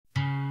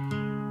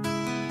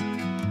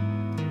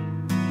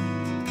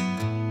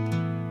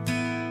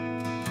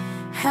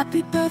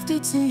Happy birthday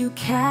to you,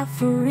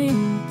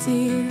 Catherine,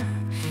 dear.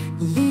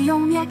 Leo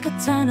miaka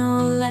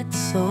tano,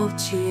 let's all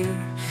cheer.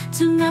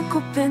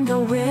 Tunakupenda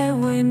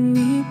wewe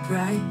ni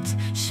bright,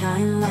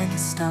 shine like a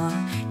star,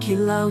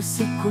 kila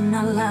usiku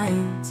na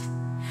light.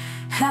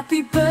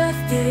 Happy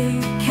birthday,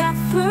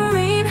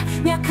 Catherine,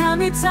 miaka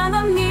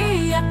mitano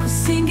ni yako,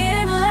 sing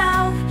it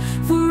loud.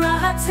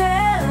 Furaha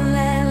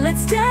tele,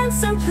 let's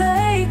dance and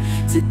play.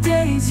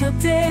 Today's your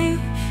day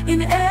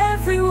in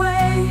every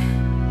way.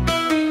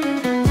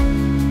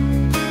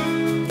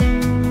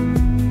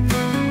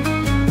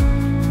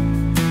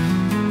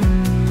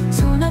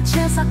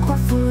 Tunacheza kwa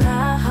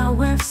furaha,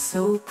 we're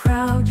so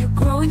proud. You're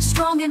growing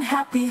strong and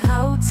happy,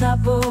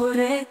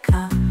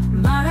 hautaboreka.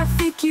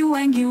 Marafiki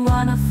wengi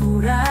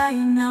wanafurahi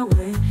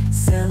nawe.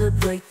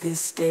 Celebrate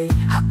this day,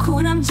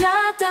 hakuna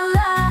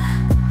mjadala.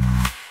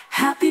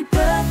 Happy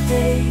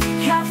birthday,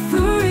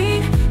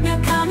 Catherine,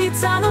 miaka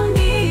mitano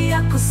ni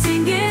yako,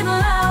 sing it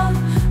loud.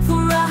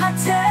 Furaha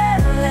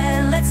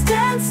tele, let's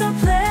dance and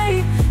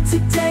play.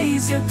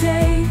 Today's your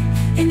day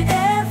in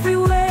every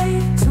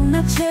way.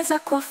 Tunacheza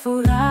kwa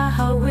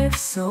furaha, we're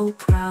so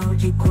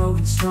proud. You're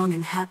growing strong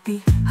and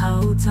happy,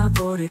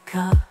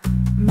 hautaboreka.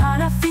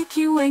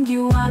 Marafiki wengi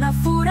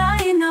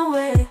wanafurahi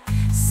nawe.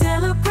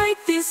 Celebrate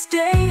this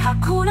day,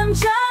 hakuna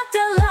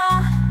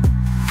mjadala.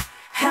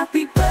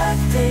 Happy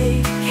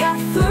birthday,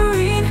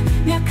 Catherine,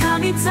 miaka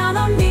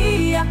mitano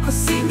ni yako,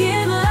 sing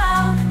it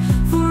loud.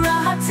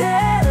 Furaha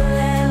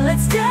tele,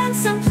 let's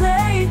dance and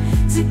play.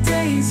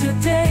 Today's your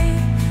day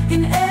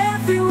in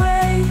every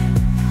way.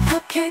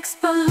 Cupcakes,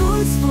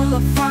 balloons, full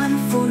of fun.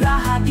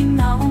 Furaha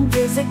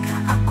inaongezeka,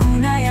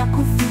 hakuna ya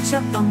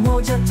kuficha,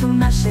 pamoja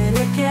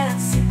tunasherehekea.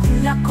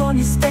 Siku yako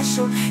ni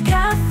special,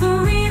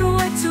 Catherine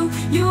wetu,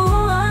 you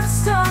are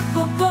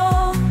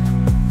unstoppable.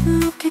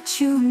 Look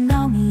at you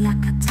now,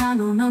 miaka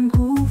tano na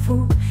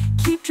nguvu.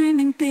 Keep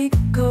dreaming big,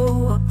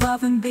 go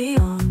above and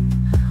beyond.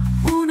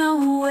 Una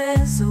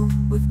uwezo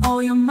with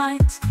all your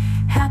might.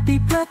 Happy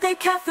birthday,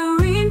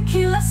 Catherine,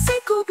 kila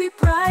siku be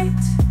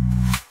bright.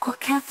 Kwa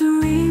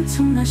Catherine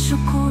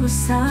tunashukuru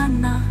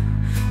sana,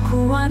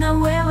 kuwa na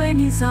wewe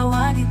ni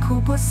zawadi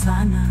kubwa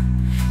sana.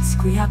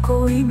 Siku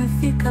yako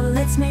imefika,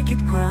 let's make it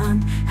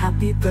grand.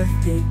 Happy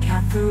birthday,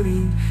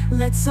 Catherine,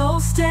 let's all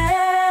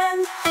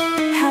stand.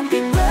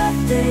 Happy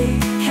birthday,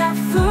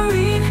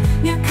 Catherine,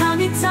 miaka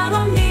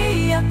mitano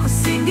ni yako,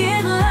 sing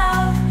it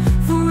loud.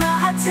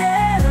 Furaha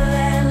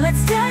tele,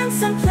 let's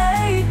dance and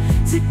play.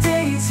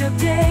 Today's your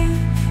day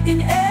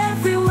in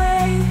every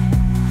way.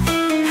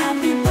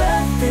 Happy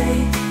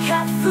birthday,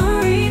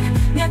 Catherine,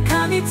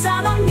 miaka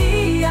mitano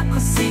ni yako,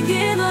 sing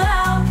it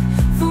loud.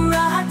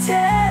 Furaha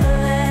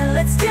tele,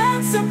 let's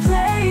dance and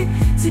play.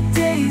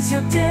 Today's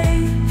your day